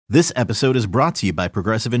This episode is brought to you by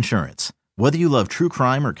Progressive Insurance. Whether you love true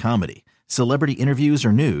crime or comedy, celebrity interviews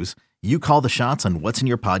or news, you call the shots on what's in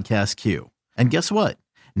your podcast queue. And guess what?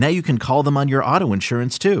 Now you can call them on your auto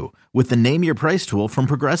insurance too with the Name Your Price tool from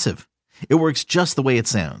Progressive. It works just the way it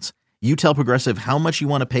sounds. You tell Progressive how much you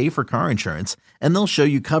want to pay for car insurance, and they'll show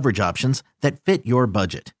you coverage options that fit your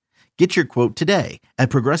budget. Get your quote today at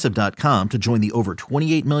Progressive.com to join the over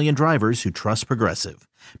 28 million drivers who trust Progressive.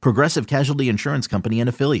 Progressive Casualty Insurance Company and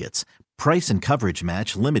Affiliates. Price and coverage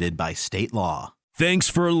match limited by state law. Thanks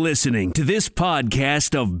for listening to this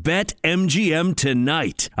podcast of BetMGM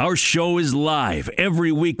Tonight. Our show is live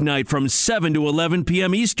every weeknight from 7 to 11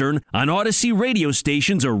 p.m. Eastern on Odyssey radio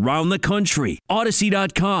stations around the country,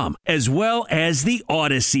 Odyssey.com, as well as the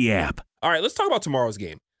Odyssey app. All right, let's talk about tomorrow's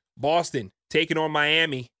game. Boston taking on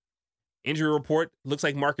Miami. Injury report looks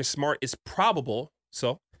like Marcus Smart is probable.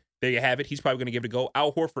 So there you have it. He's probably going to give it a go.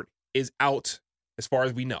 Al Horford is out as far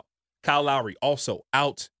as we know. Kyle Lowry also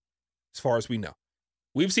out as far as we know.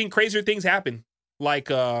 We've seen crazier things happen,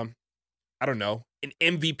 like, I don't know, an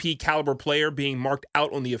MVP caliber player being marked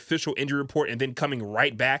out on the official injury report and then coming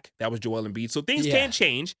right back. That was Joel Embiid. So things can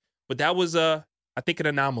change, but that was, I think, an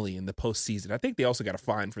anomaly in the postseason. I think they also got a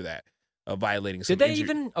fine for that. Violating some Did they injury,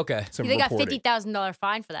 even? Okay. some They got reporting. $50,000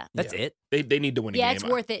 fine for that. That's it? They need to win a game. Yeah, it's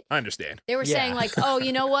worth it. I understand. They were Yeah. saying like, oh,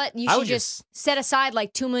 you know what? You I should would just set aside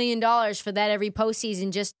like $2 million for that every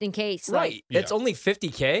postseason just in case. Like, Right. Yeah. It's only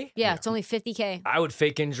 $50K? yeah, it's only $50K. I would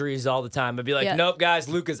fake injuries all the time. I'd be like, Yeah. nope, guys,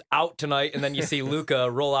 Luka's out tonight. And then you see Luka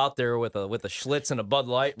roll out there with a Schlitz and a Bud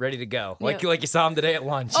Light ready to go. Like you saw him today at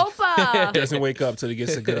lunch. Opa! Doesn't wake up till he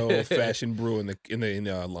gets a good old fashioned brew in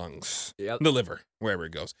the lungs, Yep. the liver, wherever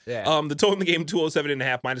it goes. Yeah. The total in the game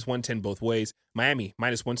 207.5 minus 110 both ways. Miami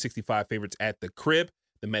minus 165 favorites at the crib.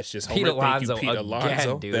 The Mets just Pete homered. Thank you, Alonso Pete again,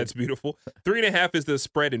 Alonso. dude. That's beautiful. 3.5 is the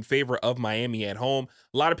spread in favor of Miami at home.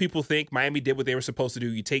 A lot of people think Miami did what they were supposed to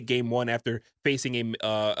do. You take game one after facing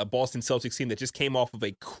a Boston Celtics team that just came off of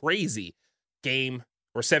a crazy game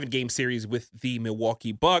or 7-game series with the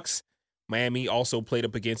Milwaukee Bucks. Miami also played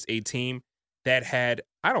up against a team that had,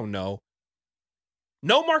 I don't know,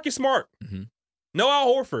 no Marcus Smart, no Al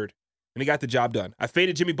Horford, and he got the job done. I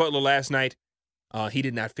faded Jimmy Butler last night. He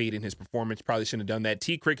did not fade in his performance. Probably shouldn't have done that.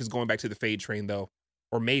 T. Crick is going back to the fade train, though.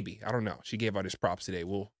 Or maybe. I don't know. She gave out his props today.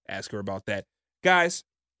 We'll ask her about that. Guys,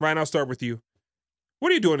 Ryan, I'll start with you.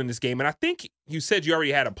 What are you doing in this game? And I think you said you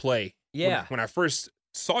already had a play. Yeah. When I first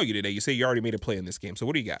saw you today, you said you already made a play in this game. So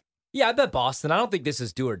what do you got? Yeah, I bet Boston. I don't think this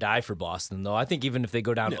is do or die for Boston, though. I think even if they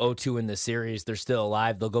go down 0-2 in the series, they're still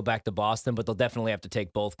alive. They'll go back to Boston, but they'll definitely have to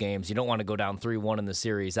take both games. You don't want to go down 3-1 in the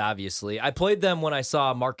series, obviously. I played them when I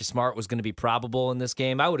saw Marcus Smart was going to be probable in this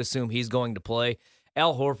game. I would assume he's going to play.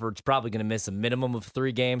 Al Horford's probably going to miss a minimum of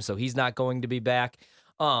 3 games, so he's not going to be back.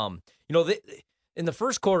 In the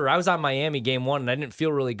first quarter, I was on Miami game 1, and I didn't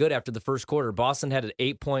feel really good after the first quarter. Boston had an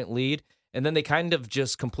 8-point lead. And then they kind of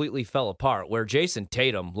just completely fell apart, where Jason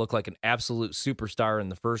Tatum looked like an absolute superstar in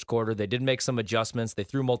the first quarter. They did make some adjustments. They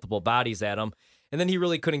threw multiple bodies at him, and then he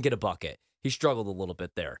really couldn't get a bucket. He struggled a little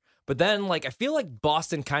bit there. But then, I feel like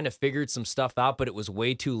Boston kind of figured some stuff out, but it was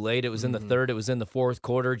way too late. It was in the third. It was in the fourth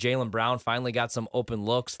quarter. Jaylen Brown finally got some open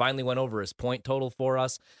looks, finally went over his point total for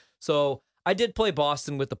us. So I did play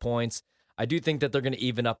Boston with the points. I do think that they're going to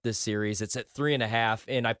even up this series. It's at 3.5,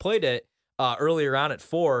 and I played it earlier on at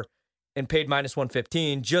 4. And paid minus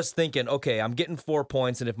 115, just thinking, okay, I'm getting 4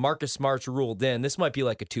 points, and if Marcus Smart's ruled in, this might be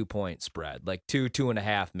like a 2-point spread, like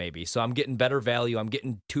 2.5 maybe. So I'm getting better value. I'm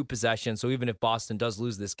getting 2 possessions. So even if Boston does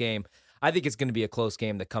lose this game, I think it's going to be a close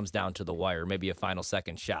game that comes down to the wire, maybe a final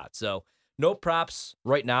second shot. So no props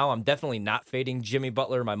right now. I'm definitely not fading Jimmy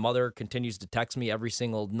Butler. My mother continues to text me every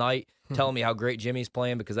single night telling me how great Jimmy's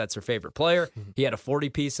playing because that's her favorite player. He had a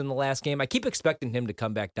 40-piece in the last game. I keep expecting him to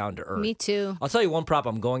come back down to earth. Me too. I'll tell you one prop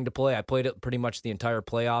I'm going to play. I played it pretty much the entire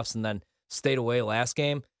playoffs and then stayed away last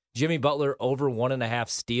game. Jimmy Butler over 1.5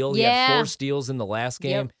 steal. He had 4 steals in the last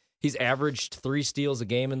game. Yep. He's averaged 3 steals a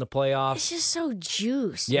game in the playoffs. It's just so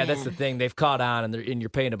juice. Yeah, man. that's the thing. They've caught on, and you're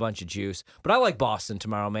paying a bunch of juice. But I like Boston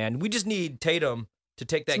tomorrow, man. We just need Tatum to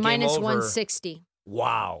take that It's game minus over. 160.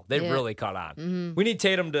 Wow, they've Yeah. really caught on. Mm-hmm. We need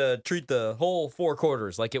Tatum to treat the whole 4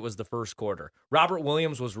 quarters like it was the first quarter. Robert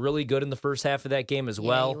Williams was really good in the first half of that game as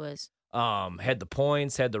well. Yeah, he was. Had the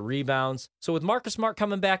points, had the rebounds. So with Marcus Smart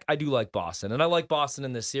coming back, I do like Boston. And I like Boston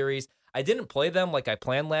in this series. I didn't play them like I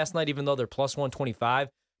planned last night, even though they're plus 125,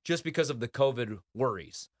 just because of the COVID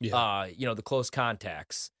worries. Yeah. The close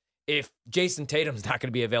contacts. If Jason Tatum's not going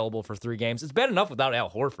to be available for 3 games, it's bad enough without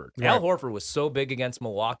Al Horford. Right. Al Horford was so big against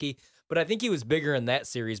Milwaukee, but I think he was bigger in that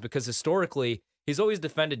series because historically, he's always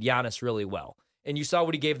defended Giannis really well. And you saw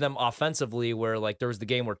what he gave them offensively, where like there was the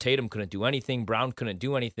game where Tatum couldn't do anything, Brown couldn't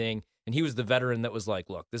do anything, and he was the veteran that was like,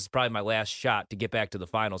 look, this is probably my last shot to get back to the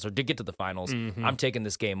finals or to get to the finals. Mhm. I'm taking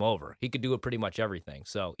this game over. He could do it pretty much everything,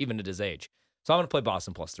 so even at his age. So I'm going to play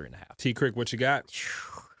Boston plus 3.5. T-Crick, what you got?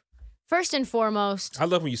 First and foremost, I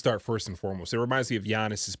love when you start first and foremost. It reminds me of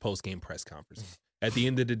Giannis's post-game press conference. At the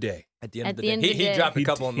end of the day. At the end of the day. He dropped a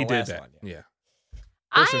couple in the last one. Yeah.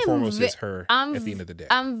 First and foremost is her I'm at the end of the day.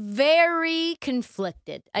 I'm very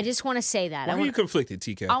conflicted. I just want to say that. Why are you conflicted,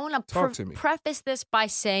 TK? I want Talk to me. preface this by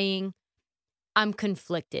saying I'm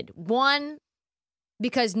conflicted. One,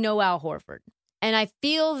 because no Al Horford. And I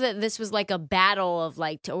feel that this was like a battle of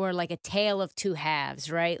or like a tale of two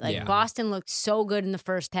halves, right? Like Yeah. Boston looked so good in the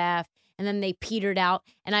first half and then they petered out.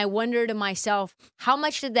 And I wonder to myself, how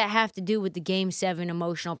much did that have to do with the Game 7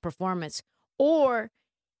 emotional performance? Or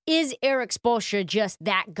is Eric Spoelstra just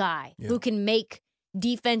that guy who can make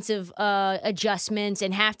defensive adjustments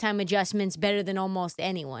and halftime adjustments better than almost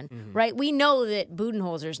anyone, right? We know that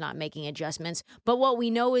Budenholzer's not making adjustments, but what we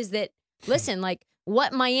know is that, listen, like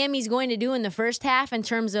what Miami's going to do in the first half in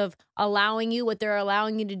terms of allowing you what they're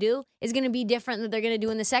allowing you to do is going to be different than they're going to do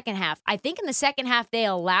in the second half. I think in the second half, they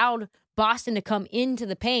allowed Boston to come into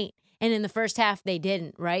the paint. And in the first half, they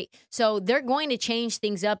didn't, right? So they're going to change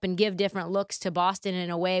things up and give different looks to Boston in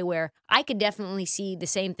a way where I could definitely see the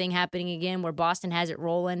same thing happening again where Boston has it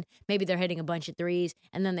rolling. Maybe they're hitting a bunch of threes,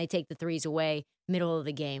 and then they take the threes away middle of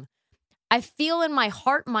the game. I feel in my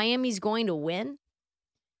heart Miami's going to win,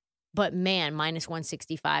 but man, minus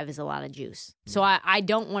 165 is a lot of juice. So I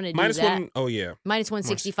don't want to do Minus that. one, oh yeah. Minus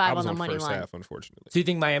 165 on the money first line. half, unfortunately. So you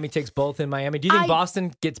think Miami takes both in Miami? Do you think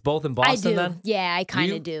Boston gets both in Boston I do. then? Yeah, I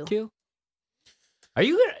kind of do. Q? Are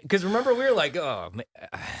you gonna? Because remember, we were like, oh,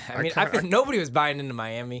 I mean, nobody was buying into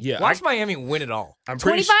Miami. Yeah, Watch Miami win it all. I'm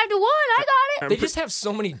pretty 25 to 1. I got it. They just have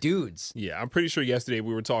so many dudes. Yeah, I'm pretty sure yesterday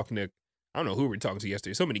we were talking to, I don't know who we were talking to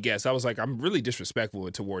yesterday, so many guests. I was like, I'm really disrespectful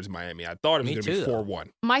towards Miami. I thought it was going to be 4-1.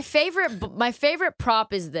 My favorite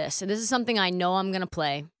prop is this, and this is something I know I'm going to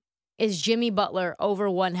play, is Jimmy Butler over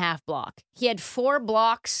 1/2 block. He had 4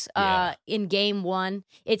 blocks in game 1.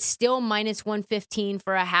 It's still minus 115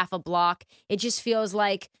 for a half a block. It just feels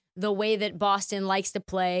like the way that Boston likes to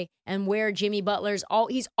play and where Jimmy Butler's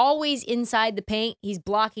he's always inside the paint. He's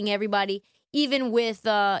blocking everybody. Even with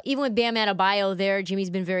Bam Adebayo there, Jimmy's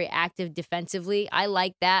been very active defensively. I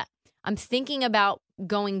like that. I'm thinking about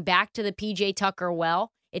going back to the PJ Tucker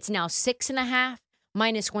well. It's now 6.5,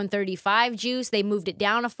 minus 135 juice. They moved it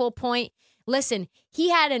down a full point. Listen, he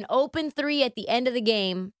had an open 3 at the end of the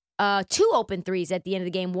game, 2 open 3s at the end of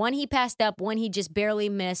the game. One he passed up, one he just barely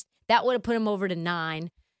missed. That would have put him over to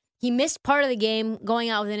 9. He missed part of the game going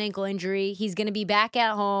out with an ankle injury. He's going to be back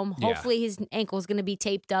at home. Hopefully his ankle is going to be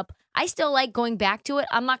taped up. I still like going back to it.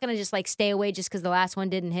 I'm not going to just like stay away just because the last one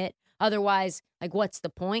didn't hit. Otherwise, like, what's the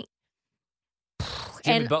point?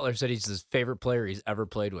 Jimmy Butler said he's his favorite player he's ever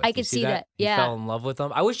played with. I could see that. He Yeah. fell in love with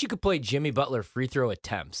him. I wish you could play Jimmy Butler free throw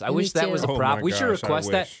attempts. I Me wish that too. was a Oh prop. my We should gosh, I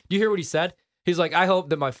request that. wish. Do you hear what he said? He's like, I hope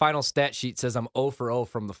that my final stat sheet says I'm 0 for 0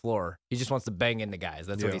 from the floor. He just wants to bang into guys.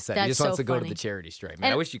 That's what he said. He That's just wants so to go to funny. the charity stripe. Man,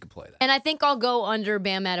 I And- wish you could play that. And I think I'll go under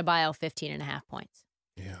Bam Adebayo 15.5 points.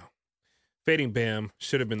 Yeah. Fading Bam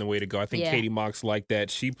should have been the way to go. I think Yeah. Katie Mox liked that.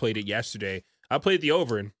 She played it yesterday. I played the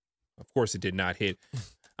over, and of course it did not hit.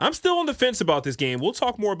 I'm still on the fence about this game. We'll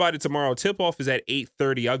talk more about it tomorrow. Tip-off is at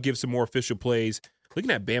 8:30. I'll give some more official plays. Looking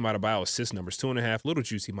at Bam Adebayo assist numbers, 2.5, little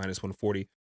juicy, minus 140.